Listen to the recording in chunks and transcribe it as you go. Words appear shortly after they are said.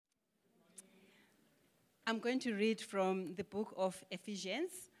I'm going to read from the book of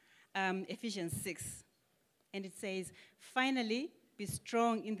Ephesians, Ephesians 6. And it says, "Finally, be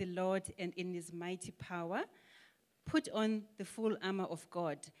strong in the Lord and in his mighty power. Put on the full armor of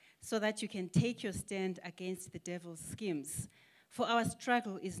God, so that you can take your stand against the devil's schemes. For our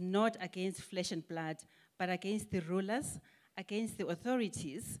struggle is not against flesh and blood, but against the rulers, against the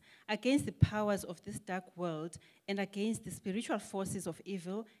authorities, against the powers of this dark world, and against the spiritual forces of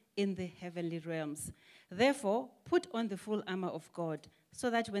evil in the heavenly realms. Therefore, put on the full armor of God, so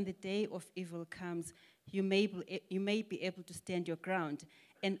that when the day of evil comes, you may be able to stand your ground,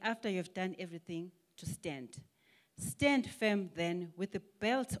 and after you have done everything, to stand. Stand firm then, with the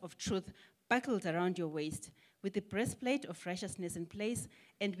belt of truth buckled around your waist, with the breastplate of righteousness in place,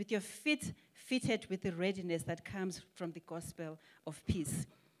 and with your feet fitted with the readiness that comes from the gospel of peace.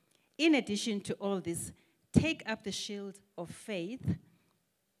 In addition to all this, take up the shield of faith,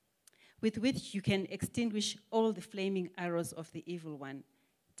 with which you can extinguish all the flaming arrows of the evil one.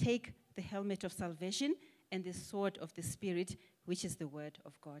 Take the helmet of salvation and the sword of the Spirit, which is the word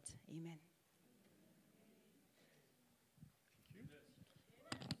of God." Amen.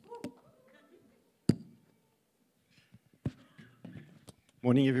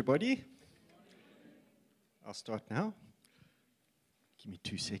 Morning, everybody. I'll start now. Give me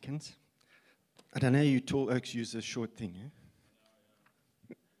 2 seconds. I don't know, you tall oaks use a short thing, eh?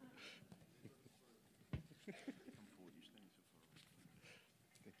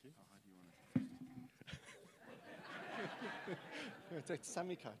 It's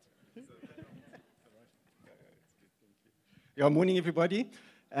Samikat. Yeah, morning, everybody.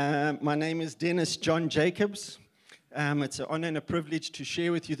 My name is Dennis John Jacobs. It's an honor and a privilege to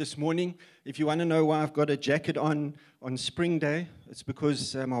share with you this morning. If you want to know why I've got a jacket on Spring Day, it's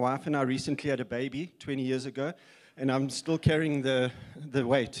because my wife and I recently had a baby 20 years ago, and I'm still carrying the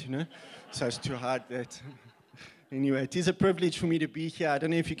weight, so it's to hide that. Anyway, it is a privilege for me to be here. I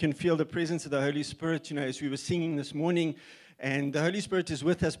don't know if you can feel the presence of the Holy Spirit, as we were singing this morning. And the Holy Spirit is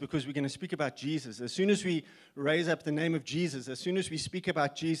with us because we're going to speak about Jesus. As soon as we raise up the name of Jesus, as soon as we speak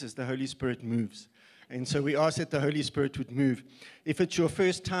about Jesus, the Holy Spirit moves. And so we ask that the Holy Spirit would move. If it's your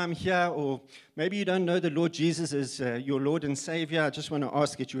first time here, or maybe you don't know the Lord Jesus as your Lord and Savior, I just want to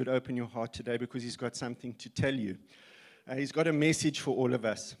ask that you would open your heart today because he's got something to tell you. He's got a message for all of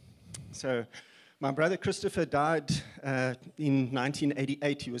us. So my brother Christopher died in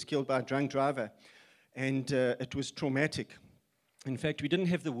 1988. He was killed by a drunk driver, and it was traumatic. In fact, we didn't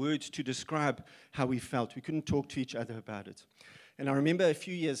have the words to describe how we felt. We couldn't talk to each other about it. And I remember a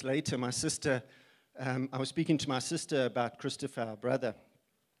few years later, my sister, I was speaking to my sister about Christopher, our brother.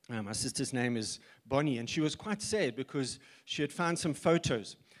 My sister's name is Bonnie, and she was quite sad because she had found some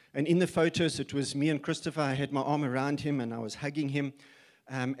photos. And in the photos, it was me and Christopher. I had my arm around him, and I was hugging him.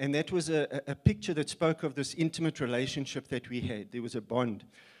 And that was a picture that spoke of this intimate relationship that we had. There was a bond.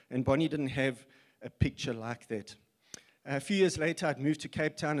 And Bonnie didn't have a picture like that. A few years later, I'd moved to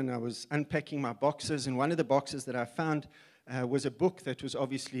Cape Town, and I was unpacking my boxes. And one of the boxes that I found was a book that was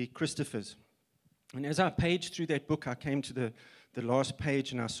obviously Christopher's. And as I paged through that book, I came to the last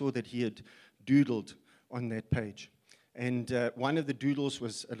page, and I saw that he had doodled on that page. And one of the doodles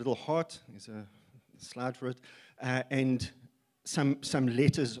was a little heart. There's a slide for it. And some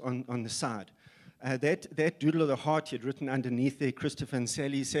letters on the side. That doodle of the heart he had written underneath there, Christopher and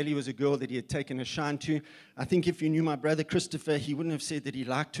Sally. Sally was a girl that he had taken a shine to. I think if you knew my brother Christopher, he wouldn't have said that he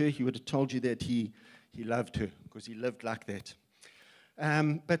liked her. He would have told you that he loved her because he lived like that.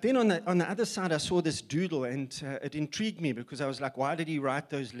 But then on the other side, I saw this doodle, and it intrigued me because I was like, why did he write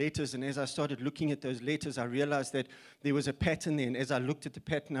those letters? And as I started looking at those letters, I realized that there was a pattern there. And as I looked at the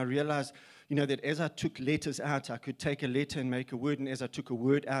pattern, I realized, that as I took letters out, I could take a letter and make a word. And as I took a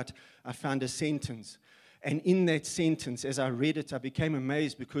word out, I found a sentence. And in that sentence, as I read it, I became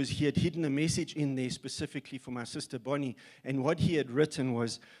amazed because he had hidden a message in there specifically for my sister Bonnie. And what he had written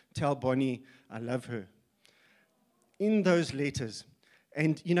was, "Tell Bonnie I love her." In those letters.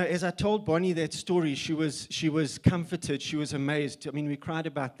 And, as I told Bonnie that story, she was comforted. She was amazed. I mean, we cried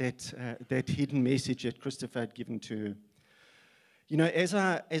about that hidden message that Christopher had given to her. As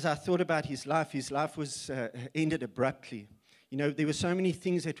I thought about his life was ended abruptly. There were so many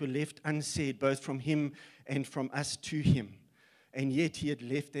things that were left unsaid, both from him and from us to him. And yet he had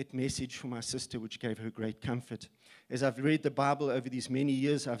left that message for my sister, which gave her great comfort. As I've read the Bible over these many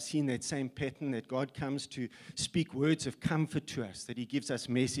years, I've seen that same pattern, that God comes to speak words of comfort to us, that he gives us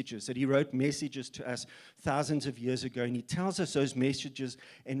messages, that he wrote messages to us thousands of years ago, and he tells us those messages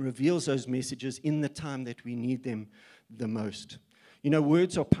and reveals those messages in the time that we need them the most.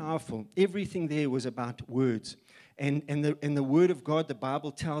 Words are powerful. Everything there was about words. And the word of God, the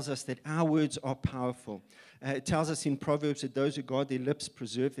Bible tells us that our words are powerful. It tells us in Proverbs that those who guard their lips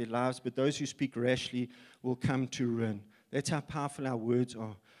preserve their lives, but those who speak rashly will come to ruin. That's how powerful our words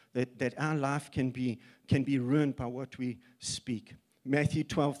are, that our life can be ruined by what we speak. Matthew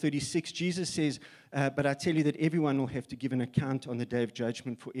 12:36, Jesus says, but I tell you that everyone will have to give an account on the day of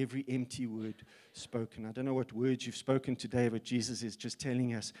judgment for every empty word spoken. I don't know what words you've spoken today, but Jesus is just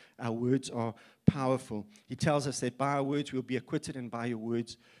telling us our words are powerful. He tells us that by our words we'll be acquitted, and by your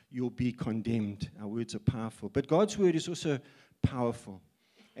words you'll be condemned. Our words are powerful. But God's word is also powerful.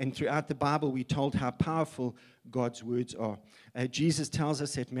 And throughout the Bible, we're told how powerful God's words are. Jesus tells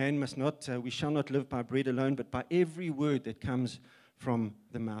us that we shall not live by bread alone, but by every word that comes from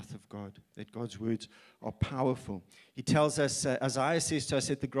the mouth of God, that God's words are powerful. He tells us, Isaiah says to us,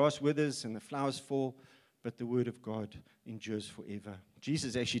 that the grass withers and the flowers fall, but the word of God endures forever.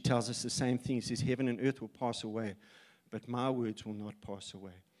 Jesus actually tells us the same thing. He says, heaven and earth will pass away, but my words will not pass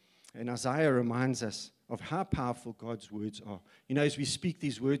away. And Isaiah reminds us of how powerful God's words are. You know, as we speak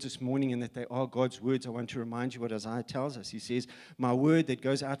these words this morning and that they are God's words, I want to remind you what Isaiah tells us. He says, my word that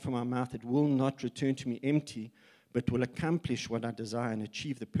goes out from my mouth, it will not return to me empty, but will accomplish what I desire and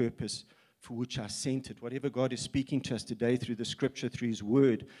achieve the purpose for which I sent it. Whatever God is speaking to us today through the scripture, through his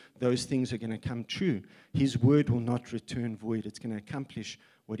word, those things are going to come true. His word will not return void. It's going to accomplish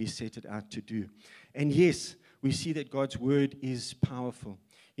what he set it out to do. And yes, we see that God's word is powerful.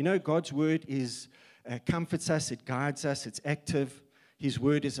 You know, God's word comforts us, it guides us, it's active. His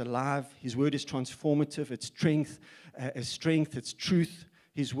word is alive. His word is transformative. It's strength, it's truth.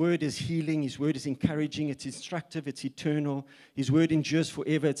 His word is healing. His word is encouraging. It's instructive. It's eternal. His word endures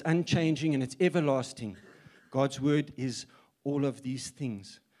forever. It's unchanging and it's everlasting. God's word is all of these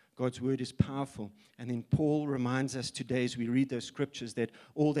things. God's word is powerful. And then Paul reminds us today as we read those scriptures that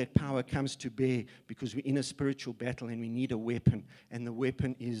all that power comes to bear because we're in a spiritual battle and we need a weapon. And the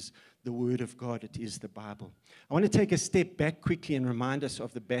weapon is the word of God. It is the Bible. I want to take a step back quickly and remind us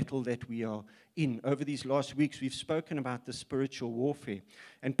of the battle that we are in. Over these last weeks, we've spoken about the spiritual warfare.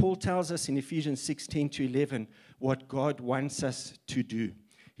 And Paul tells us in Ephesians 6:10-11 what God wants us to do.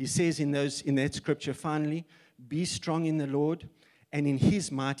 He says in that scripture, finally, be strong in the Lord and in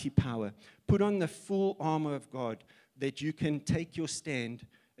his mighty power. Put on the full armor of God that you can take your stand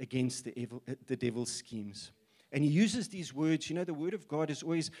against the devil's schemes. And he uses these words. You know, the word of God is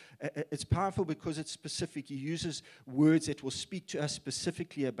always, it's powerful because it's specific. He uses words that will speak to us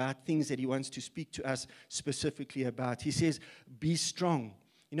specifically about things that he wants to speak to us specifically about. He says, be strong.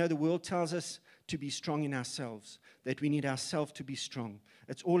 You know, the world tells us to be strong in ourselves, that we need ourselves to be strong.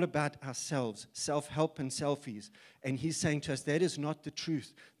 It's all about ourselves, self-help and selfies. And he's saying to us, that is not the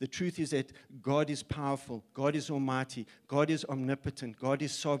truth. The truth is that God is powerful. God is almighty. God is omnipotent. God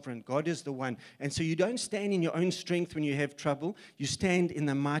is sovereign. God is the one. And so you don't stand in your own strength when you have trouble. You stand in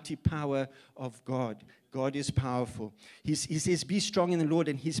the mighty power of God. God is powerful. He says, be strong in the Lord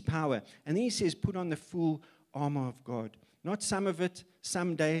and his power. And then he says, put on the full armor of God. Not some of it,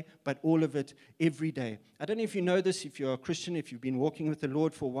 someday, but all of it, every day. I don't know if you know this, if you're a Christian, if you've been walking with the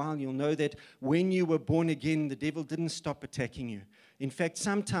Lord for a while, you'll know that when you were born again, the devil didn't stop attacking you. In fact,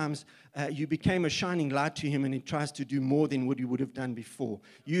 sometimes you became a shining light to him and he tries to do more than what you would have done before.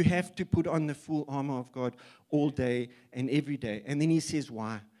 You have to put on the full armor of God all day and every day. And then he says,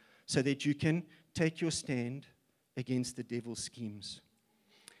 why? So that you can take your stand against the devil's schemes.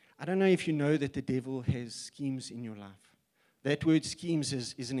 I don't know if you know that the devil has schemes in your life. That word schemes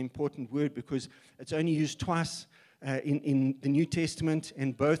is an important word because it's only used twice in the New Testament,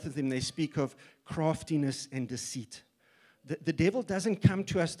 and both of them they speak of craftiness and deceit. The devil doesn't come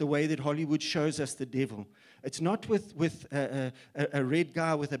to us the way that Hollywood shows us the devil. It's not with a red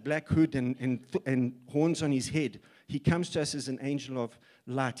guy with a black hood and horns on his head. He comes to us as an angel of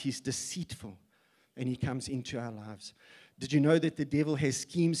light. He's deceitful, and he comes into our lives. Did you know that the devil has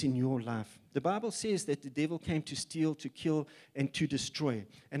schemes in your life? The Bible says that the devil came to steal, to kill, and to destroy.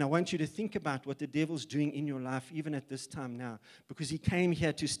 And I want you to think about what the devil's doing in your life, even at this time now. Because he came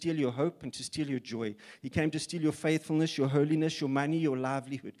here to steal your hope and to steal your joy. He came to steal your faithfulness, your holiness, your money, your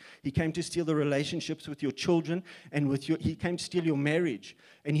livelihood. He came to steal the relationships with your children, and he came to steal your marriage.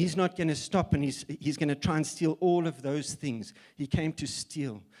 And he's not going to stop, and he's going to try and steal all of those things. He came to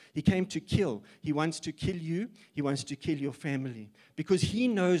steal. He came to kill. He wants to kill you. He wants to kill your family. Because he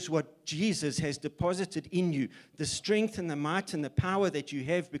knows what Jesus has deposited in you, the strength and the might and the power that you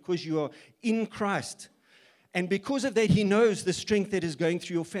have because you are in Christ. And because of that, he knows the strength that is going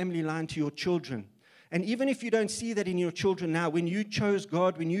through your family line to your children. And even if you don't see that in your children now, when you chose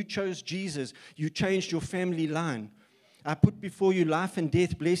God, when you chose Jesus, you changed your family line. I put before you life and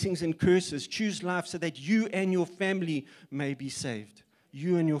death, blessings and curses. Choose life so that you and your family may be saved.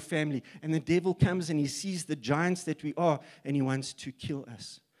 You and your family. And the devil comes and he sees the giants that we are, and he wants to kill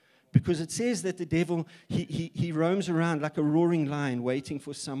us. Because it says that the devil, he roams around like a roaring lion waiting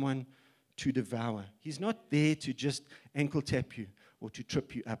for someone to devour. He's not there to just ankle tap you or to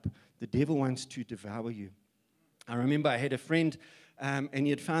trip you up. The devil wants to devour you. I remember I had a friend, and he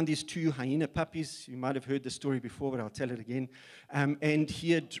had found these 2 hyena puppies. You might have heard the story before, but I'll tell it again. And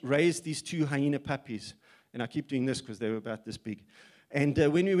he had raised these 2 hyena puppies. And I keep doing this because they were about this big. And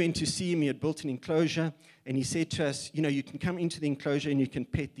when we went to see him, he had built an enclosure. And he said to us, you know, you can come into the enclosure and you can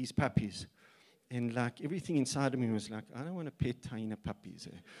pet these puppies. And like everything inside of me was like, I don't want to pet hyena puppies.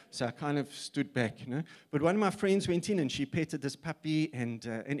 So I kind of stood back, you know. But one of my friends went in and she petted this puppy and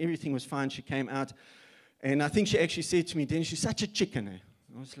everything was fine. She came out. And I think she actually said to me, Dennis, you're such a chicken.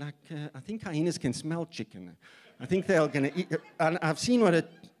 I was like, I think hyenas can smell chicken. I think they're going to eat. I've seen what a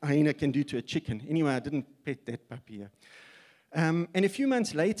hyena can do to a chicken. Anyway, I didn't pet that puppy. And a few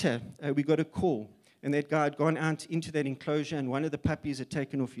months later, we got a call. And that guy had gone out into that enclosure, and one of the puppies had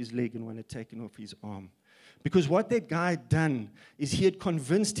taken off his leg and one had taken off his arm. Because what that guy had done is he had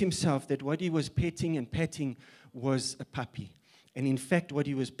convinced himself that what he was petting and patting was a puppy. And in fact, what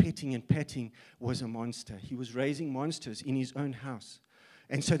he was petting and patting was a monster. He was raising monsters in his own house.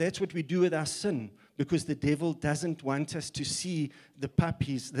 And so that's what we do with our sin, because the devil doesn't want us to see the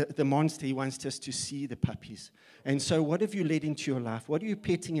puppies, the monster. He wants us to see the puppies. And so what have you let into your life? What are you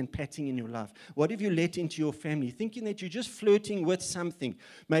petting and patting in your life? What have you let into your family? Thinking that you're just flirting with something.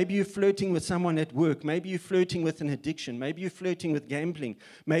 Maybe you're flirting with someone at work. Maybe you're flirting with an addiction. Maybe you're flirting with gambling.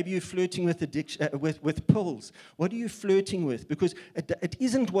 Maybe you're flirting with with pills. What are you flirting with? Because it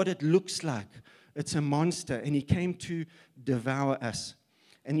isn't what it looks like. It's a monster, and he came to devour us.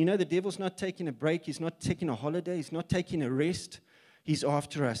 And you know, the devil's not taking a break. He's not taking a holiday. He's not taking a rest. He's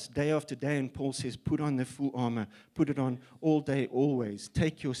after us day after day. And Paul says, put on the full armor. Put it on all day, always.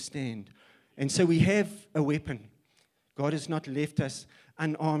 Take your stand. And so we have a weapon. God has not left us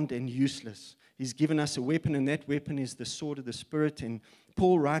unarmed and useless. He's given us a weapon, and that weapon is the sword of the Spirit. And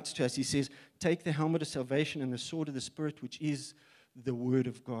Paul writes to us, he says, take the helmet of salvation and the sword of the Spirit, which is the word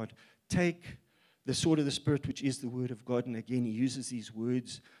of God. Take the sword of the Spirit, which is the word of God. And again, he uses these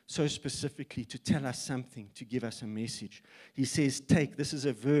words so specifically to tell us something, to give us a message. He says, take. This is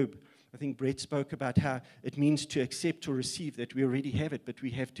a verb. I think Brett spoke about how it means to accept or receive, that we already have it, but we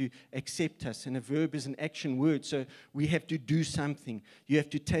have to accept us. And a verb is an action word, so we have to do something. You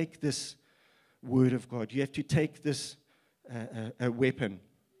have to take this word of God. You have to take this a weapon.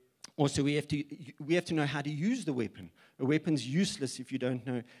 Also, we have to know how to use the weapon. A weapon's useless if you don't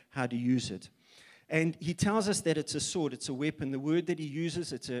know how to use it. And he tells us that it's a sword, it's a weapon. The word that he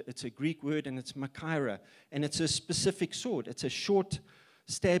uses, it's a Greek word, and it's makaira. And it's a specific sword. It's a short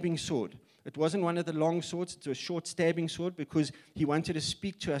stabbing sword. It wasn't one of the long swords. It's a short stabbing sword because he wanted to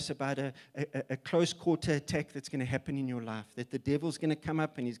speak to us about a close quarter attack that's going to happen in your life, that the devil's going to come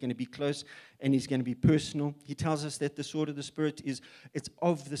up and he's going to be close and he's going to be personal. He tells us that the sword of the Spirit it's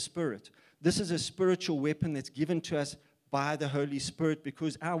of the Spirit. This is a spiritual weapon that's given to us by the Holy Spirit,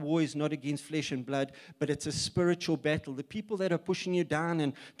 because our war is not against flesh and blood, but it's a spiritual battle. The people that are pushing you down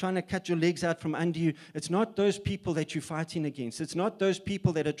and trying to cut your legs out from under you, it's not those people that you're fighting against. It's not those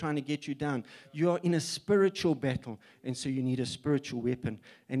people that are trying to get you down. You are in a spiritual battle, and so you need a spiritual weapon.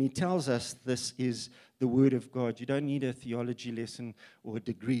 And he tells us this is the Word of God. You don't need a theology lesson or a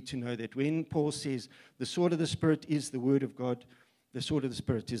degree to know that. When Paul says the sword of the Spirit is the Word of God, the sword of the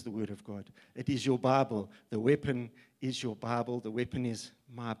Spirit is the Word of God. It is your Bible. The weapon is your Bible. The weapon is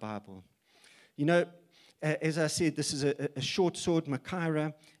my Bible. You know, as I said, this is a short sword,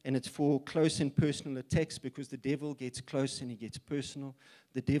 makaira, and it's for close and personal attacks because the devil gets close and he gets personal.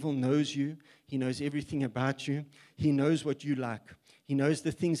 The devil knows you. He knows everything about you. He knows what you like. He knows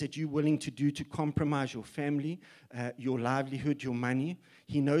the things that you're willing to do to compromise your family, your livelihood, your money.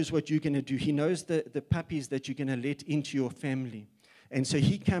 He knows what you're going to do. He knows the puppies that you're going to let into your family. And so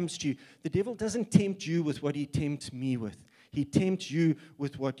he comes to you. The devil doesn't tempt you with what he tempts me with. He tempts you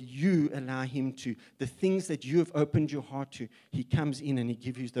with what you allow him to. The things that you have opened your heart to, he comes in and he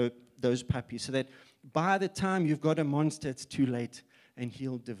gives you those puppies. So that by the time you've got a monster, it's too late and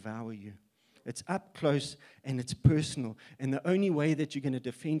he'll devour you. It's up close and it's personal. And the only way that you're going to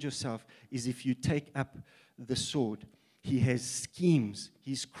defend yourself is if you take up the sword. He has schemes.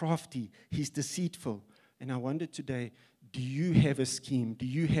 He's crafty. He's deceitful. And I wonder today, do you have a scheme? Do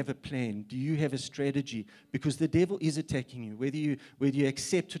you have a plan? Do you have a strategy? Because the devil is attacking you. Whether you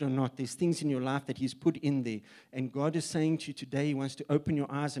accept it or not, there's things in your life that he's put in there. And God is saying to you today, he wants to open your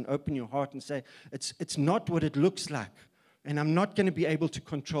eyes and open your heart and say, it's not what it looks like. and I'm not going to be able to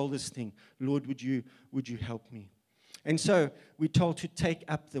control this thing. Lord, would you help me? And so we're told to take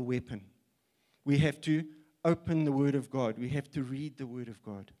up the weapon. We have to open the Word of God. We have to read the Word of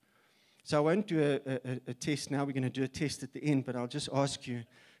God. So I won't do a test now. We're going to do a test at the end, but I'll just ask you,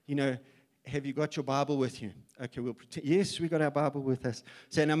 have you got your Bible with you? Okay, we'll pretend. Yes, we got our Bible with us.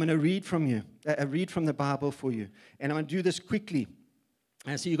 So, and I'm going to read from the Bible for you. And I'm going to do this quickly.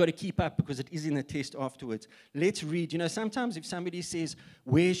 So you've got to keep up because it is in the test afterwards. Let's read. Sometimes if somebody says,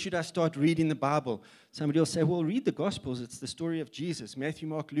 where should I start reading the Bible? Somebody will say, well, read the Gospels. It's the story of Jesus, Matthew,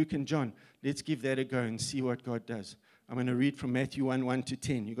 Mark, Luke, and John. Let's give that a go and see what God does. I'm going to read from Matthew 1 to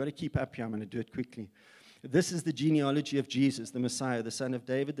 10. You've got to keep up here. I'm going to do it quickly. This is the genealogy of Jesus, the Messiah, the son of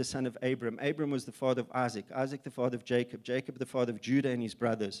David, the son of Abram. Abram was the father of Isaac. Isaac the father of Jacob. Jacob the father of Judah and his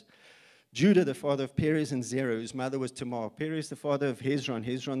brothers. Judah the father of Perez and Zerah, whose mother was Tamar. Perez the father of Hezron.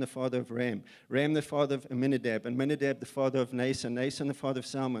 Hezron the father of Ram. Ram the father of Amminadab. Amminadab the father of Nason. Nason the father of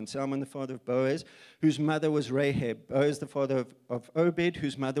Salmon. Salmon the father of Boaz, whose mother was Rahab. Boaz the father of Obed,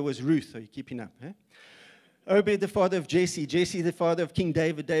 whose mother was Ruth. Are you keeping up? Obed the father of Jesse. Jesse the father of King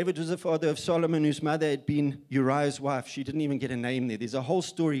David. David was the father of Solomon, whose mother had been Uriah's wife. She didn't even get a name there. There's a whole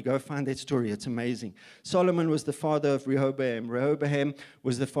story. Go find that story. It's amazing. Solomon was the father of Rehoboam. Rehoboam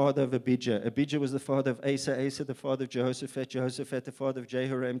was the father of Abijah. Abijah was the father of Asa. Asa the father of Jehoshaphat. Jehoshaphat the father of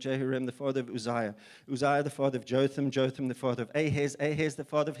Jehoram. Jehoram the father of Uzziah. Uzziah the father of Jotham. Jotham the father of Ahaz. Ahaz the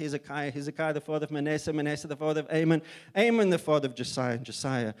father of Hezekiah. Hezekiah the father of Manasseh. Manasseh the father of Amon. Amon the father of Josiah. And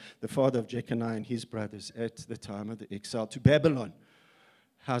Josiah the father of Jeconiah and his brothers at the time of the exile to Babylon.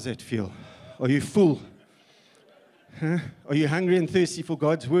 How's that feel? Are you full? Huh? Are you hungry and thirsty for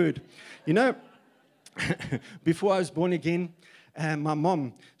God's word? Before I was born again, my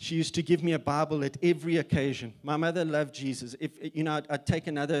mom, she used to give me a Bible at every occasion. My mother loved Jesus. I'd take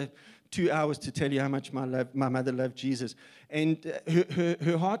another 2 hours to tell you how much my mother loved Jesus. And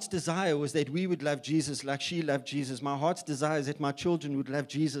her heart's desire was that we would love Jesus like she loved Jesus. My heart's desire is that my children would love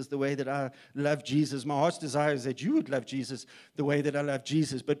Jesus the way that I love Jesus. My heart's desire is that you would love Jesus the way that I love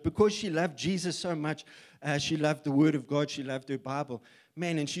Jesus. But because she loved Jesus so much, she loved the Word of God. She loved her Bible.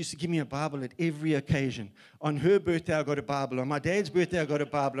 Man, and she used to give me a Bible at every occasion. On her birthday, I got a Bible. On my dad's birthday, I got a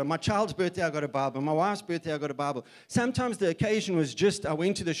Bible. On my child's birthday, I got a Bible. On my wife's birthday, I got a Bible. Sometimes the occasion was just I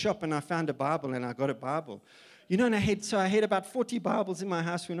went to the shop and I found a Bible and I got a Bible. And I had about 40 Bibles in my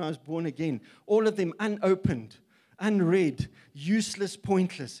house when I was born again. All of them unopened, unread, useless,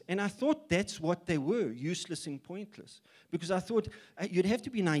 pointless. And I thought that's what they were, useless and pointless. Because I thought you'd have to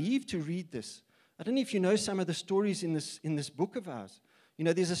be naive to read this. I don't know if you know some of the stories in this book of ours.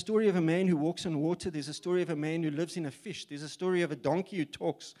 There's a story of a man who walks on water. There's a story of a man who lives in a fish. There's a story of a donkey who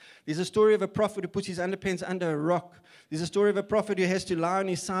talks. There's a story of a prophet who puts his underpants under a rock. There's a story of a prophet who has to lie on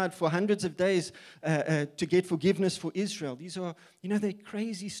his side for hundreds of days to get forgiveness for Israel. These are, they're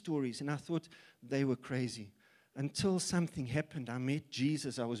crazy stories. And I thought they were crazy. Until something happened. I met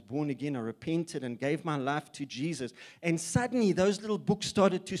Jesus. I was born again. I repented and gave my life to Jesus. And suddenly, those little books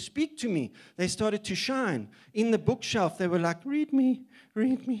started to speak to me. They started to shine. In the bookshelf, they were like, read me,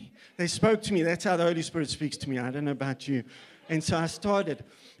 read me. They spoke to me. That's how the Holy Spirit speaks to me. I don't know about you. And so I started.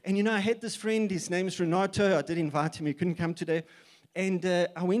 And, I had this friend. His name is Renato. I did invite him. He couldn't come today. And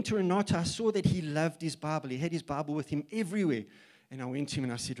I went to Renato. I saw that he loved his Bible. He had his Bible with him everywhere. And I went to him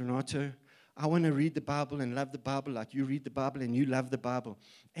and I said, Renato, I want to read the Bible and love the Bible like you read the Bible and you love the Bible.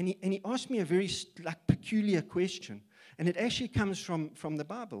 And he asked me a very peculiar question. And it actually comes from the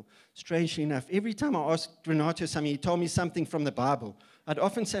Bible, strangely enough. Every time I asked Renato something, he told me something from the Bible. I'd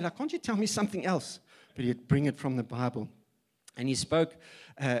often say, can't you tell me something else? But he'd bring it from the Bible. And he spoke,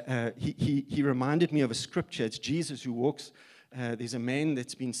 he reminded me of a scripture. It's Jesus who walks. There's a man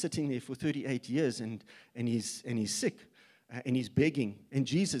that's been sitting there for 38 years and he's sick. And he's begging. And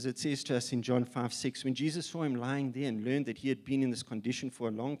Jesus, it says to us in John 5:6, when Jesus saw him lying there and learned that he had been in this condition for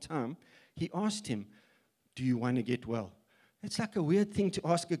a long time, he asked him, do you want to get well? It's like a weird thing to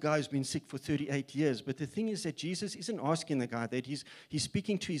ask a guy who's been sick for 38 years. But the thing is that Jesus isn't asking the guy that. He's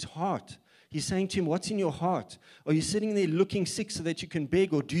speaking to his heart. He's saying to him, what's in your heart? Are you sitting there looking sick so that you can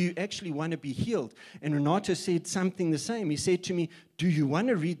beg, or do you actually want to be healed? And Renato said something the same. He said to me, do you want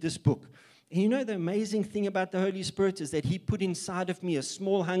to read this book? And the amazing thing about the Holy Spirit is that he put inside of me a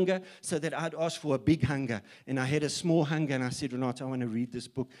small hunger so that I'd ask for a big hunger. And I had a small hunger, and I said, Renato, I want to read this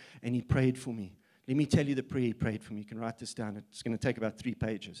book. And he prayed for me. Let me tell you the prayer he prayed for me. You can write this down. It's going to take about 3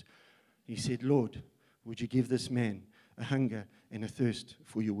 pages. He said, Lord, would you give this man a hunger and a thirst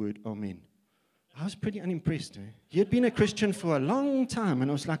for your word? Amen. I was pretty unimpressed. He had been a Christian for a long time, and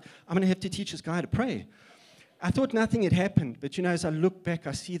I was like, I'm going to have to teach this guy to pray. I thought nothing had happened, but as I look back,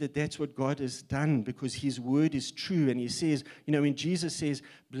 I see that that's what God has done because his word is true. And he says, when Jesus says,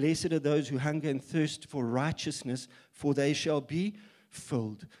 blessed are those who hunger and thirst for righteousness, for they shall be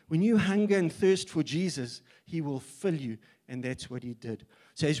filled. When you hunger and thirst for Jesus, he will fill you. And that's what he did.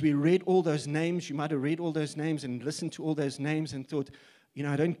 So as we read all those names, you might have read all those names and listened to all those names and thought,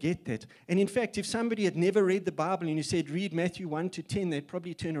 I don't get that. And in fact, if somebody had never read the Bible and you said, read Matthew 1 to 10, they'd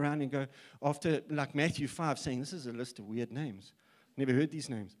probably turn around and go, after like Matthew 5, saying, this is a list of weird names. Never heard these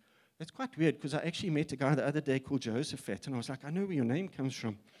names. That's quite weird because I actually met a guy the other day called Jehoshaphat, and I was like, I know where your name comes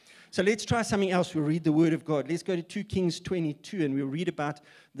from. So let's try something else. We'll read the Word of God. Let's go to 2 Kings 22, and we'll read about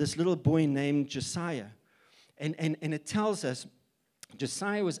this little boy named Josiah. And it tells us,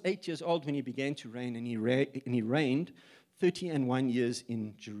 Josiah was 8 years old when he began to reign, and he reigned 31 years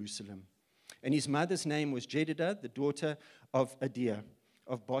in Jerusalem. And his mother's name was Jedidah, the daughter of Adiah,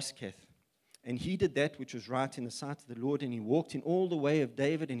 of Bosketh. And he did that which was right in the sight of the Lord, and he walked in all the way of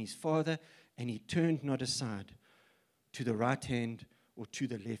David and his father, and he turned not aside to the right hand or to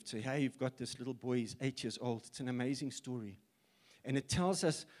the left. So here you've got this little boy, he's 8 years old. It's an amazing story. And it tells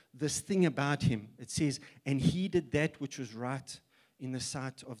us this thing about him. It says, and he did that which was right in the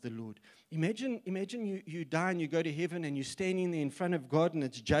sight of the Lord. Imagine you die and you go to heaven and you're standing there in front of God and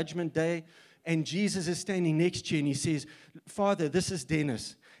it's judgment day and Jesus is standing next to you and he says, Father, this is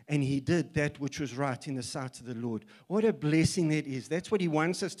Dennis. And he did that which was right in the sight of the Lord. What a blessing that is. That's what he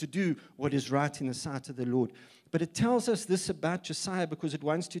wants us to do, what is right in the sight of the Lord. But it tells us this about Josiah because it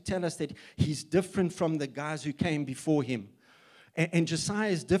wants to tell us that he's different from the guys who came before him. And Josiah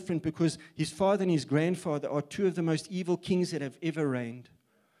is different because his father and his grandfather are two of the most evil kings that have ever reigned.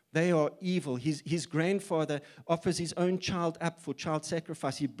 They are evil. His grandfather offers his own child up for child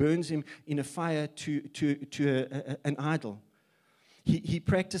sacrifice. He burns him in a fire to an idol. He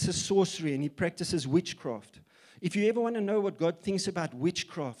practices sorcery and he practices witchcraft. If you ever want to know what God thinks about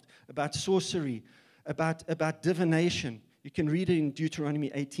witchcraft, about sorcery, about divination, you can read it in Deuteronomy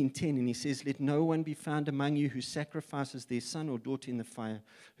 18:10, and he says, let no one be found among you who sacrifices their son or daughter in the fire,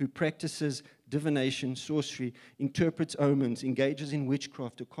 who practices divination, sorcery, interprets omens, engages in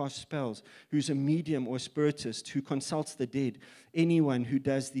witchcraft or casts spells, who's a medium or a spiritist, who consults the dead. Anyone who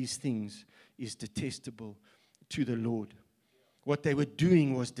does these things is detestable to the Lord. What they were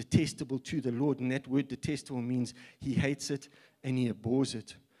doing was detestable to the Lord, and that word detestable means he hates it and he abhors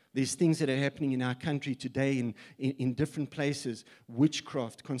it. There's things that are happening in our country today in different places,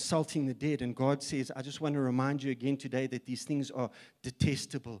 witchcraft, consulting the dead. And God says, I just want to remind you again today that these things are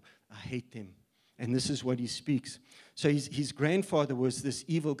detestable. I hate them. And this is what he speaks. So his grandfather was this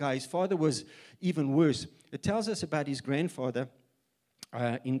evil guy. His father was even worse. It tells us about his grandfather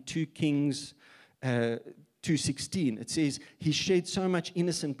in 2 Kings 2:16, it says, he shed so much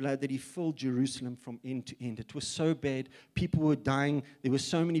innocent blood that he filled Jerusalem from end to end. It was so bad. People were dying. There were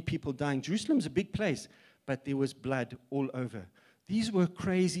so many people dying. Jerusalem's a big place, but there was blood all over. These were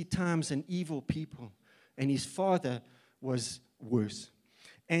crazy times and evil people. And his father was worse.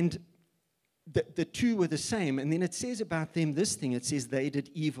 And the two were the same. And then it says about them this thing. It says they did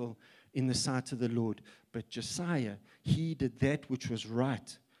evil in the sight of the Lord. But Josiah, he did that which was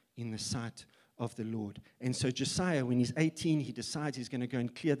right in the sight of the Lord. And so Josiah, when he's 18, he decides he's going to go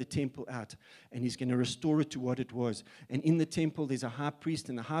and clear the temple out, and he's going to restore it to what it was. And in the temple, there's a high priest,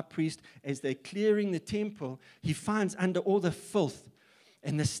 and the high priest, as they're clearing the temple, he finds under all the filth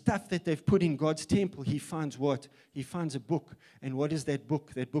and the stuff that they've put in God's temple, he finds what? He finds a book. And what is that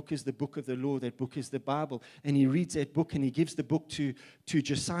book? That book is the book of the law. That book is the Bible. And he reads that book, and he gives the book to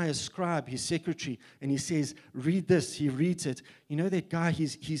Josiah's scribe, his secretary, and he says, read this. He reads it. You know that guy,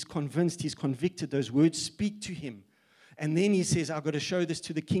 he's convinced, he's convicted. Those words speak to him. And then he says, I've got to show this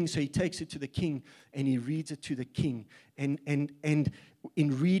to the king. So he takes it to the king, and he reads it to the king. And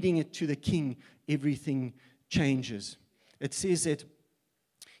in reading it to the king, everything changes. It says that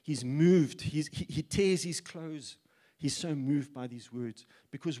he's moved. He tears his clothes. He's so moved by these words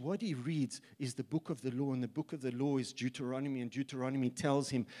because what he reads is the book of the law, and the book of the law is Deuteronomy, and Deuteronomy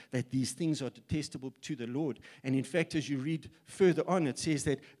tells him that these things are detestable to the Lord. And in fact, as you read further on, it says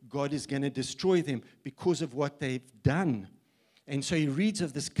that God is going to destroy them because of what they've done. And so he reads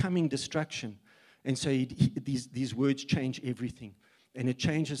of this coming destruction. And so these words change everything. And it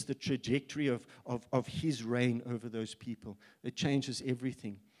changes the trajectory of his reign over those people. It changes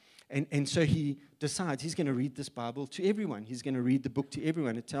everything. And so he decides he's going to read this Bible to everyone. He's going to read the book to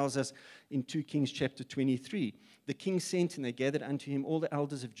everyone. It tells us in 2 Kings chapter 23, the king sent and they gathered unto him all the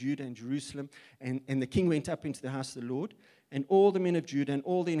elders of Judah and Jerusalem. And the king went up into the house of the Lord, and all the men of Judah and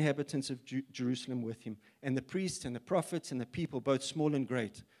all the inhabitants of Jerusalem with him, and the priests and the prophets and the people, both small and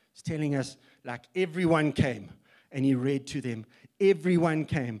great. It's telling us, like, everyone came and he read to them. Everyone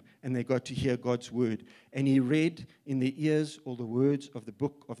came and they got to hear God's word. And he read in their ears all the words of the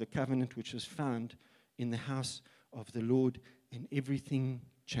book of the covenant, which was found in the house of the Lord, and everything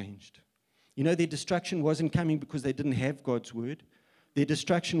changed. You know, their destruction wasn't coming because they didn't have God's word. Their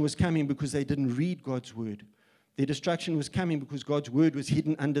destruction was coming because they didn't read God's word. Their destruction was coming because God's word was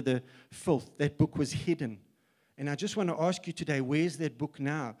hidden under the filth. That book was hidden. And I just want to ask you today, where's that book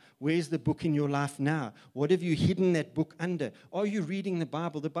now? Where's the book in your life now? What have you hidden that book under? Are you reading the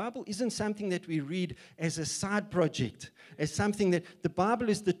Bible? The Bible isn't something that we read as a side project, as something that the Bible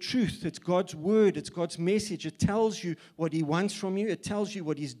is the truth. It's God's word. It's God's message. It tells you what he wants from you. It tells you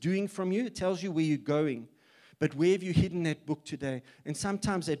what he's doing from you. It tells you where you're going. But where have you hidden that book today? And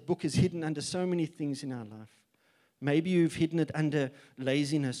sometimes that book is hidden under so many things in our life. Maybe you've hidden it under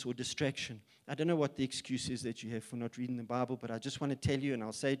laziness or distraction. I don't know what the excuse is that you have for not reading the Bible, but I just want to tell you, and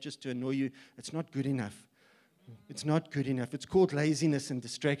I'll say it just to annoy you, it's not good enough. It's not good enough. It's called laziness and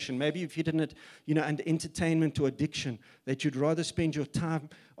distraction. Maybe you've hidden it, under entertainment or addiction, that you'd rather spend your time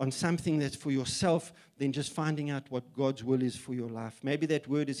on something that's for yourself than just finding out what God's will is for your life. Maybe that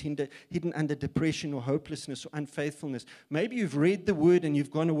word is hidden under depression or hopelessness or unfaithfulness. Maybe you've read the word and you've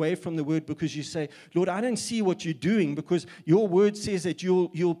gone away from the word because you say, Lord, I don't see what you're doing because your word says that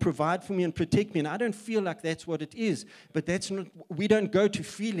you'll provide for me and protect me, and I don't feel like that's what it is. But that's not. We don't go to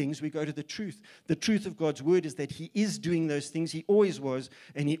feelings, we go to the truth. The truth of God's word is that he is doing those things. He always was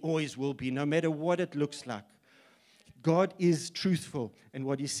and he always will be, no matter what it looks like. God is truthful, and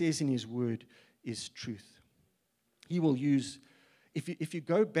what he says in his word is truth. He will use, if you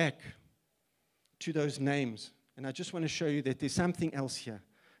go back to those names, and I just want to show you that there's something else here.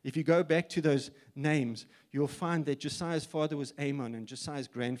 If you go back to those names, you'll find that Josiah's father was Amon and Josiah's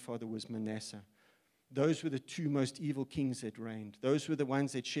grandfather was Manasseh. Those were the two most evil kings that reigned. Those were the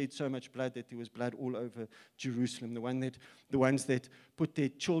ones that shed so much blood that there was blood all over Jerusalem. The ones that put their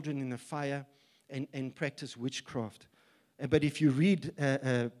children in the fire and practiced witchcraft. But if you read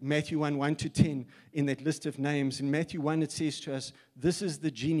Matthew 1 to 10 in that list of names, in Matthew 1 it says to us, this is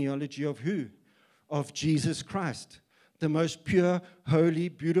the genealogy of who? Of Jesus Christ. The most pure, holy,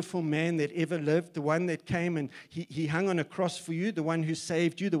 beautiful man that ever lived, the one that came and he hung on a cross for you, the one who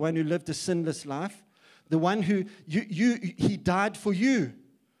saved you, the one who lived a sinless life, the one who, he died for you.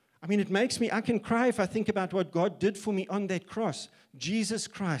 I mean, it makes me, I can cry if I think about what God did for me on that cross. Jesus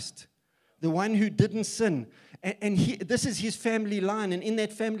Christ, the one who didn't sin. And this is his family line. And in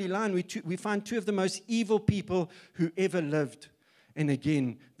that family line, we find two of the most evil people who ever lived. And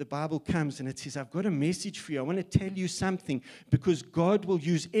again, the Bible comes and it says, I've got a message for you. I want to tell you something, because God will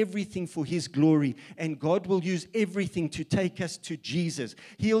use everything for his glory, and God will use everything to take us to Jesus.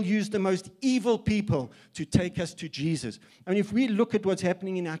 He'll use the most evil people to take us to Jesus. I mean, if we look at what's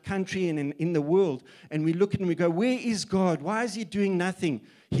happening in our country and in the world, and we look at it and we go, where is God? Why is he doing nothing?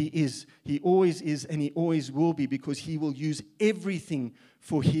 He is. He always is, and he always will be, because he will use everything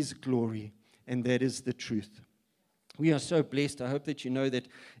for his glory. And that is the truth. We are so blessed. I hope that you know that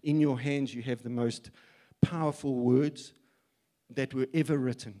in your hands you have the most powerful words that were ever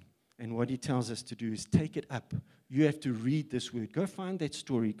written. And what he tells us to do is take it up. You have to read this word. Go find that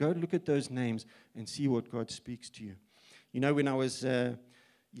story. Go look at those names and see what God speaks to you. You know, when I was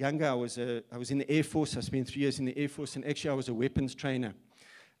younger, I was in the Air Force. I spent 3 years in the Air Force, and actually I was a weapons trainer,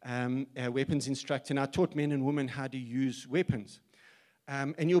 a weapons instructor, and I taught men and women how to use weapons.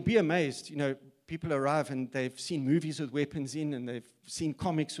 And you'll be amazed, you know, people arrive and they've seen movies with weapons in and they've seen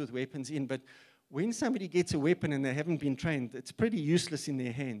comics with weapons in, but when somebody gets a weapon and they haven't been trained, it's pretty useless in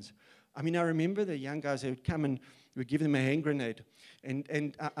their hands. I mean, I remember the young guys, they would come and we'd give them a hand grenade.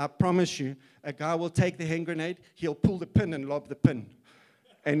 And I promise you, a guy will take the hand grenade, he'll pull the pin and lob the pin.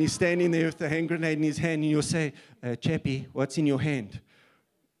 And he's standing there with the hand grenade in his hand, and you'll say, Chappie, what's in your hand?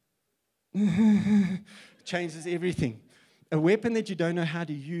 Changes everything. A weapon that you don't know how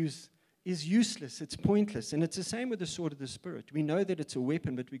to use is useless. It's pointless. And it's the same with the sword of the Spirit. We know that it's a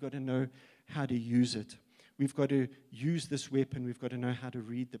weapon, but we've got to know how to use it. We've got to use this weapon. We've got to know how to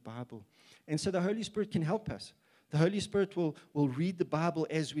read the Bible. And so the Holy Spirit can help us. The Holy Spirit will read the Bible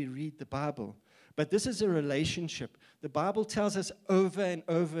as we read the Bible. But this is a relationship. The Bible tells us over and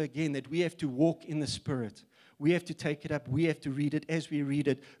over again that we have to walk in the Spirit. We have to take it up. We have to read it. As we read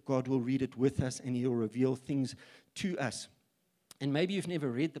it, God will read it with us, and he'll reveal things to us. And maybe you've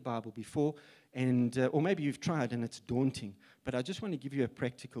never read the Bible before, or maybe you've tried and it's daunting. But I just want to give you a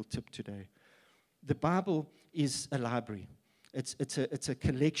practical tip today. The Bible is a library. It's a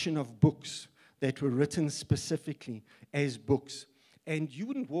collection of books that were written specifically as books. And you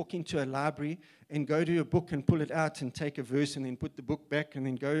wouldn't walk into a library and go to a book and pull it out and take a verse and then put the book back and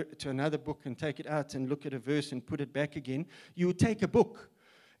then go to another book and take it out and look at a verse and put it back again. You would take a book.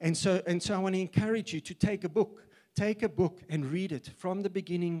 And so I want to encourage you to take a book. Take a book and read it from the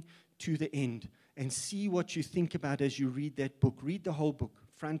beginning to the end and see what you think about as you read that book. Read the whole book,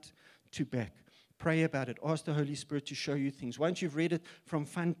 front to back. Pray about it. Ask the Holy Spirit to show you things. Once you've read it from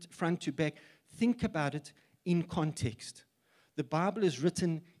front to back, think about it in context. The Bible is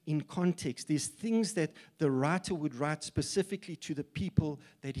written in context. There's things that the writer would write specifically to the people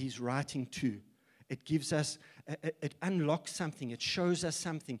that he's writing to. It gives us, it unlocks something. It shows us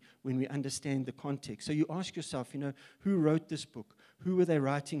something when we understand the context. So you ask yourself, who wrote this book? Who were they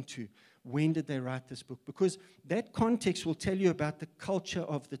writing to? When did they write this book? Because that context will tell you about the culture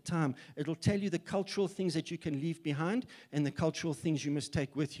of the time. It'll tell you the cultural things that you can leave behind and the cultural things you must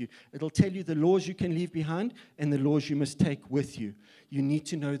take with you. It'll tell you the laws you can leave behind and the laws you must take with you. You need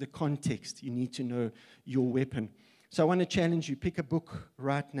to know the context. You need to know your weapon. So I want to challenge you, pick a book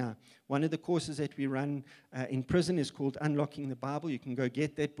right now. One of the courses that we run in prison is called Unlocking the Bible. You can go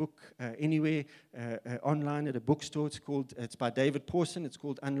get that book anywhere online at a bookstore. It's by David Pawson. It's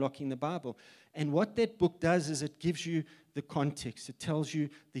called Unlocking the Bible. And what that book does is it gives you the context. It tells you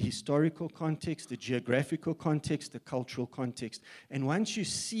the historical context, the geographical context, the cultural context. And once you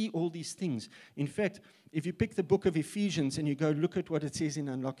see all these things, in fact, if you pick the book of Ephesians and you go look at what it says in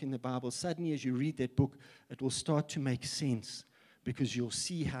Unlocking the Bible, suddenly as you read that book, it will start to make sense because you'll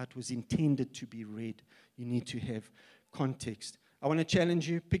see how it was intended to be read. You need to have context. I want to challenge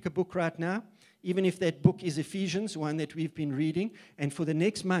you, pick a book right now, even if that book is Ephesians, one that we've been reading, and for the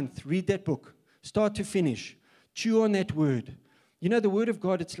next month, read that book, start to finish. Chew on that word. The word of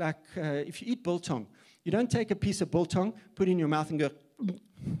God, it's like if you eat biltong, you don't take a piece of biltong, put it in your mouth and go,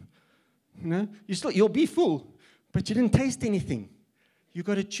 you'll be full, but you didn't taste anything. You've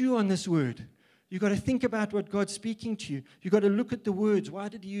got to chew on this word. You've got to think about what God's speaking to you. You've got to look at the words. Why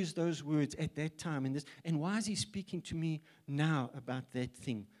did he use those words at that time? And why is he speaking to me now about that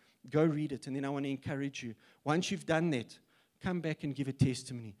thing? Go read it, and then I want to encourage you. Once you've done that, come back and give a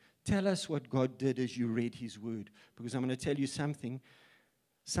testimony. Tell us what God did as you read his word, because I'm going to tell you something.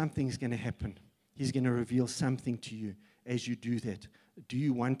 Something's going to happen. He's going to reveal something to you as you do that. Do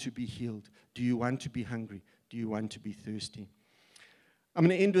you want to be healed? Do you want to be hungry? Do you want to be thirsty? I'm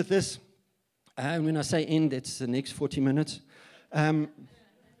going to end with this. When I say end, it's the next 40 minutes. I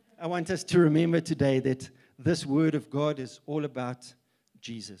want us to remember today that this word of God is all about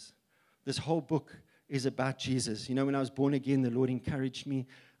Jesus. This whole book is about Jesus. When I was born again, the Lord encouraged me.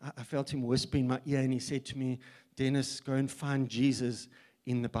 I felt him whisper in my ear, and he said to me, Dennis, go and find Jesus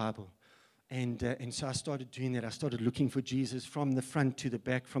in the Bible. And so I started doing that. I started looking for Jesus from the front to the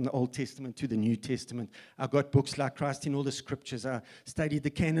back, from the Old Testament to the New Testament. I got books like Christ in All the Scriptures. I studied the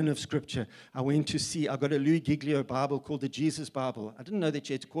canon of Scripture. I got a Louis Giglio Bible called the Jesus Bible. I didn't know that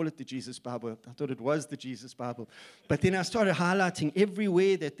you had to call it the Jesus Bible. I thought it was the Jesus Bible. But then I started highlighting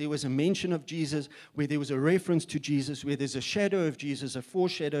everywhere that there was a mention of Jesus, where there was a reference to Jesus, where there's a shadow of Jesus, a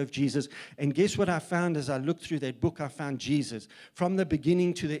foreshadow of Jesus. And guess what I found as I looked through that book? I found Jesus. From the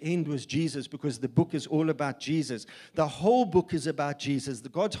beginning to the end was Jesus, because the book is all about Jesus. The whole book is about Jesus.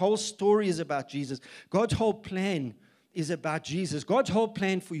 God's whole story is about Jesus. God's whole plan is about Jesus. God's whole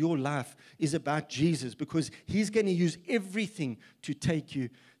plan for your life is about Jesus, because he's going to use everything to take you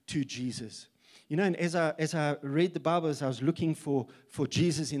to Jesus. And as I read the Bible, as I was looking for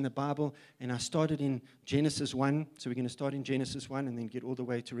Jesus in the Bible, and I started in Genesis 1, so we're going to start in Genesis 1 and then get all the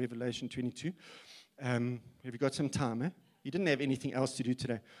way to Revelation 22. Have you got some time, eh? You didn't have anything else to do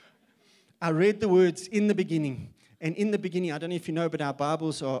today. I read the words in the beginning. And in the beginning, I don't know if you know, but our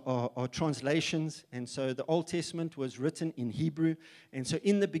Bibles are translations. And so the Old Testament was written in Hebrew. And so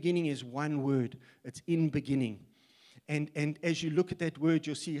in the beginning is one word. It's in beginning. And as you look at that word,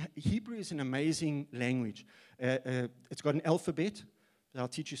 you'll see Hebrew is an amazing language. It's got an alphabet. I'll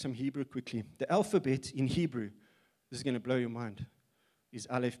teach you some Hebrew quickly. The alphabet in Hebrew, this is going to blow your mind, is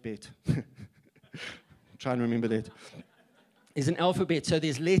Aleph Bet. Try and remember that. Is an alphabet. So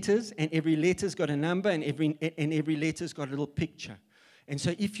there's letters, and every letter's got a number, and every letter's got a little picture. And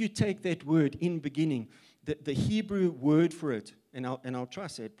so if you take that word in beginning, the Hebrew word for it, and I'll try to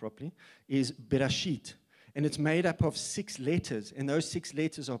say it properly, is Berashit. And it's made up of 6 letters. And those 6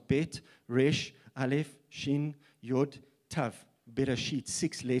 letters are Bet, Resh, Aleph, Shin, Yod, Tav. Berashit,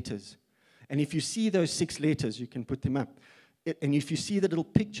 6 letters. And if you see those 6 letters, you can put them up. And if you see the little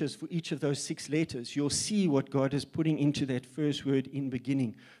pictures for each of those 6 letters, you'll see what God is putting into that first word in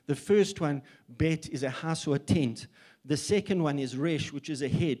beginning. The first one, Bet, is a house or a tent. The second one is resh, which is a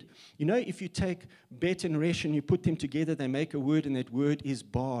head. You know, if you take bet and resh and you put them together, they make a word, and that word is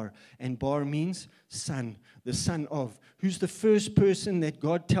bar. And bar means son, the son of. Who's the first person that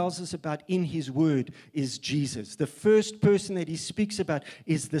God tells us about in his word is Jesus. The first person that he speaks about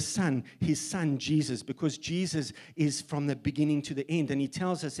is the son, his son Jesus, because Jesus is from the beginning to the end. And he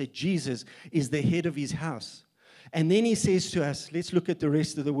tells us that Jesus is the head of his house. And then he says to us, let's look at the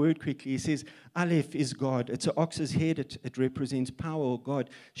rest of the word quickly. He says, Aleph is God. It's an ox's head. It represents power or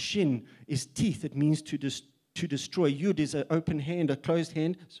God. Shin is teeth. It means to destroy. Yud is an open hand, a closed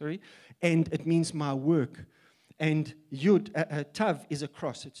hand, and it means my work. And Yud, Tav is a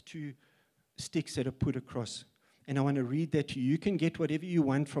cross. It's two sticks that are put across. And I want to read that to you. You can get whatever you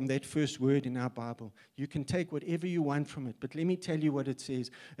want from that first word in our Bible. You can take whatever you want from it. But let me tell you what it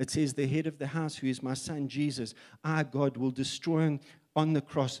says. It says, the head of the house, who is my son Jesus, I, God, will destroy him on the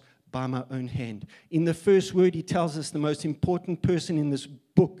cross by my own hand. In the first word, he tells us the most important person in this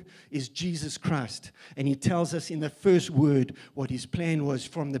book is Jesus Christ. And he tells us in the first word what his plan was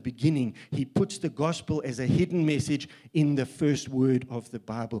from the beginning. He puts the gospel as a hidden message in the first word of the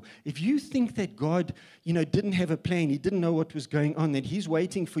Bible. If you think that God, didn't have a plan, he didn't know what was going on, that he's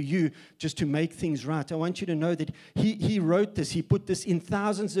waiting for you just to make things right, I want you to know that he wrote this, he put this in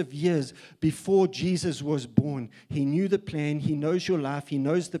thousands of years before Jesus was born. He knew the plan, he knows your life, he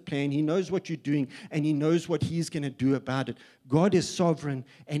knows the plan, he knows what you're doing, and he knows what he's going to do about it. God is sovereign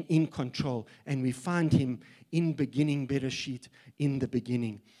and in control, and we find him in beginning, Bereshit, in the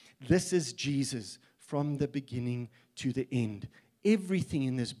beginning. This is Jesus from the beginning to the end. Everything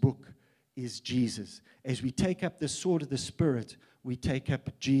in this book is Jesus. As we take up the sword of the Spirit, we take up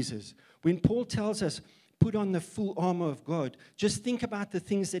Jesus. When Paul tells us, put on the full armor of God, just think about the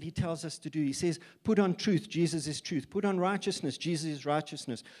things that he tells us to do. He says, put on truth, Jesus is truth. Put on righteousness, Jesus is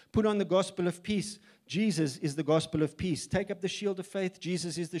righteousness. Put on the gospel of peace, Jesus is the gospel of peace. Take up the shield of faith,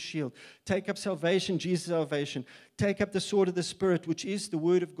 Jesus is the shield. Take up salvation, Jesus is salvation. Take up the sword of the Spirit, which is the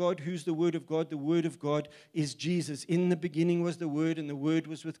word of God. Who's the word of God? The word of God is Jesus. In the beginning was the Word, and the Word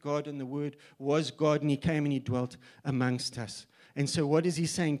was with God, and the Word was God, and he came and he dwelt amongst us. And so what is he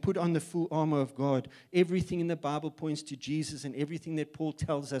saying? Put on the full armor of God. Everything in the Bible points to Jesus, and everything that Paul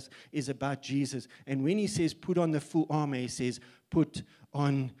tells us is about Jesus. And when he says put on the full armor, he says put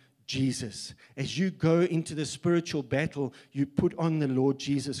on Jesus. As you go into the spiritual battle, you put on the Lord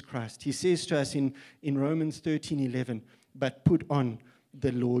Jesus Christ. He says to us in Romans 13:11, but put on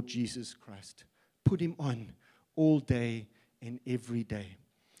the Lord Jesus Christ. Put him on all day and every day.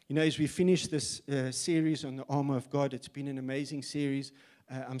 As we finish this series on the armor of God, it's been an amazing series.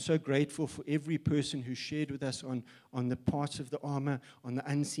 I'm so grateful for every person who shared with us on the parts of the armor, on the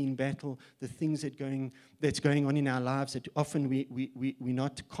unseen battle, the things that's going on in our lives that often we're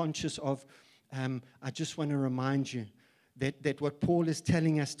not conscious of. I just want to remind you that what Paul is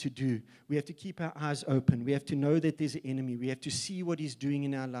telling us to do, we have to keep our eyes open. We have to know that there's an enemy. We have to see what he's doing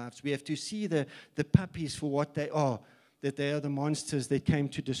in our lives. We have to see the puppies for what they are, that they are the monsters that came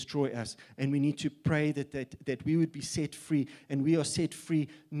to destroy us. And we need to pray that we would be set free. And we are set free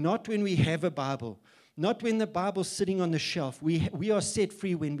not when we have a Bible, not when the Bible's sitting on the shelf. We are set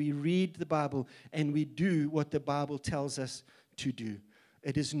free when we read the Bible and we do what the Bible tells us to do.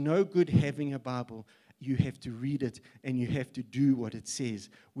 It is no good having a Bible. You have to read it and you have to do what it says.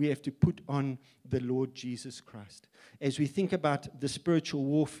 We have to put on the Lord Jesus Christ. As we think about the spiritual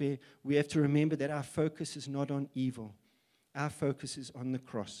warfare, we have to remember that our focus is not on evil. Our focus is on the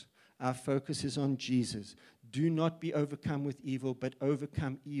cross. Our focus is on Jesus. Do not be overcome with evil, but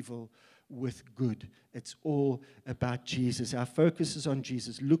overcome evil with good. It's all about Jesus. Our focus is on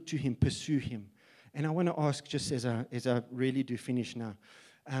Jesus. Look to him. Pursue him. And I want to ask, just as I really do finish now,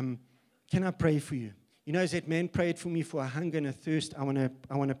 can I pray for you? As that man prayed for me for a hunger and a thirst, I want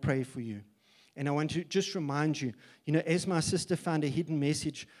to pray for you. And I want to just remind you, as my sister found a hidden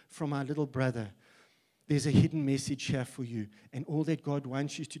message from our little brother, there's a hidden message here for you. And all that God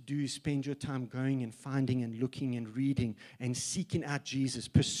wants you to do is spend your time going and finding and looking and reading and seeking out Jesus,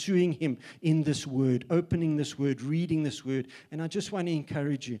 pursuing him in this word, opening this word, reading this word. And I just want to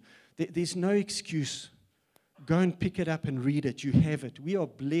encourage you, there's no excuse. Go and pick it up and read it. You have it. We are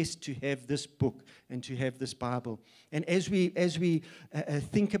blessed to have this book and to have this Bible. And as we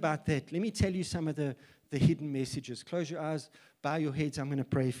think about that, let me tell you some of the hidden messages. Close your eyes, bow your heads. I'm going to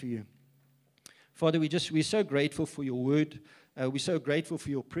pray for you. Father, we're so grateful for your word. We're so grateful for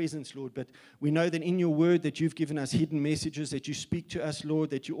your presence, Lord, but we know that in your word that you've given us hidden messages, that you speak to us, Lord,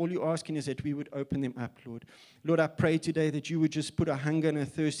 that all you're asking is that we would open them up, Lord. Lord, I pray today that you would just put a hunger and a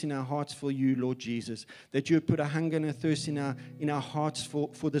thirst in our hearts for you, Lord Jesus, that you would put a hunger and a thirst in our hearts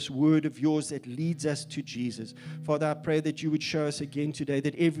for this word of yours that leads us to Jesus. Father, I pray that you would show us again today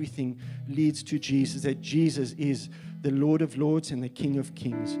that everything leads to Jesus, that Jesus is the Lord of Lords and the King of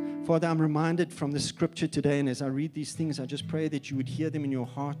Kings. Father, I'm reminded from the scripture today, and as I read these things, I just pray that you would hear them in your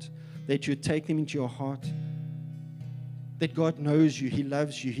heart, that you would take them into your heart, that God knows you, He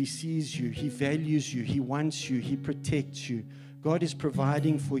loves you, He sees you, He values you, He wants you, He protects you. God is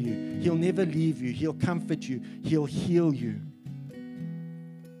providing for you. He'll never leave you. He'll comfort you. He'll heal you.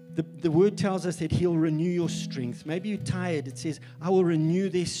 The word tells us that He'll renew your strength. Maybe you're tired. It says, I will renew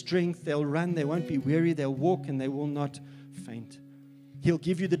their strength. They'll run. They won't be weary. They'll walk and they will not faint. He'll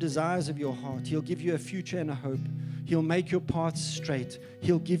give you the desires of your heart. He'll give you a future and a hope. He'll make your paths straight.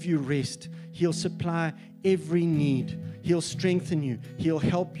 He'll give you rest. He'll supply every need. He'll strengthen you. He'll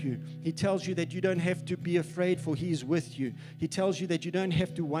help you. He tells you that you don't have to be afraid, for He is with you. He tells you that you don't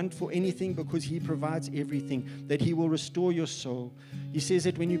have to want for anything because He provides everything, that He will restore your soul. He says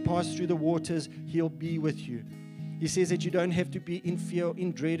that when you pass through the waters, He'll be with you. He says that you don't have to be in fear or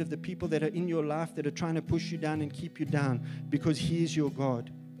in dread of the people that are in your life that are trying to push you down and keep you down, because He is your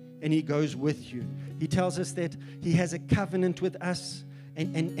God and He goes with you. He tells us that He has a covenant with us,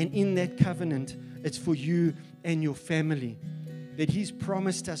 and in that covenant, it's for you and your family. That He's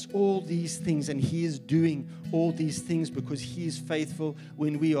promised us all these things, and He is doing all these things because He is faithful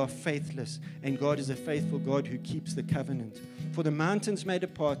when we are faithless. And God is a faithful God who keeps the covenant. For the mountains may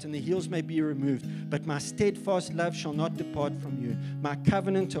depart and the hills may be removed, but my steadfast love shall not depart from you. My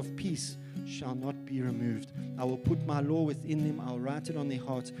covenant of peace shall not be removed. I will put my law within them. I'll write it on their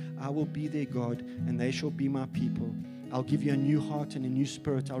hearts. I will be their God, and they shall be my people. I'll give you a new heart and a new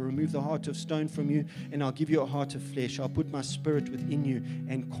spirit. I'll remove the heart of stone from you, and I'll give you a heart of flesh. I'll put my spirit within you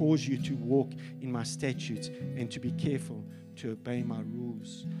and cause you to walk in my statutes and to be careful to obey my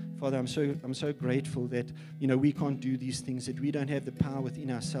rules. Father, I'm so grateful that, we can't do these things, that we don't have the power within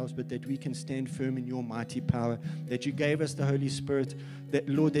ourselves, but that we can stand firm in your mighty power, that you gave us the Holy Spirit, that,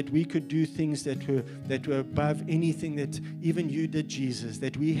 Lord, that we could do things that were above anything that even you did, Jesus,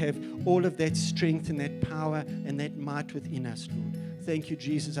 that we have all of that strength and that power and that might within us, Lord. Thank you,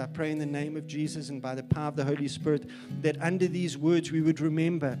 Jesus. I pray in the name of Jesus and by the power of the Holy Spirit that under these words we would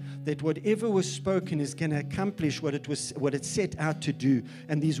remember that whatever was spoken is going to accomplish what it set out to do.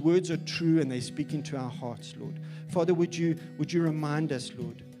 And these words are true and they speak into our hearts, Lord. Father, would you remind us,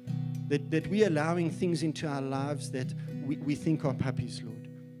 Lord, that we're allowing things into our lives that we think are puppies,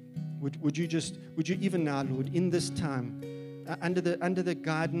 Lord. Would you even now, Lord, in this time, under the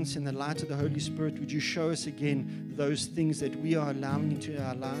guidance and the light of the Holy Spirit, would you show us again those things that we are allowing into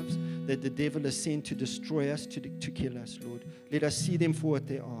our lives, that the devil has sent to destroy us, to kill us, Lord. Let us see them for what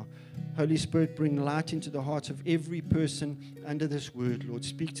they are. Holy Spirit, bring light into the hearts of every person under this word, Lord.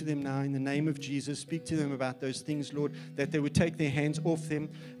 Speak to them now in the name of Jesus. Speak to them about those things, Lord, that they would take their hands off them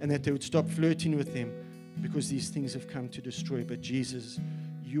and that they would stop flirting with them, because these things have come to destroy. But Jesus,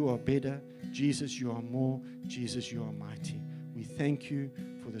 you are better. Jesus, you are more. Jesus, you are mighty. We thank you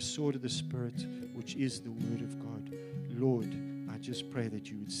for the sword of the Spirit, which is the word of God. Lord, I just pray that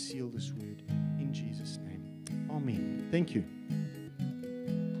you would seal this word in Jesus' name. Amen. Thank you.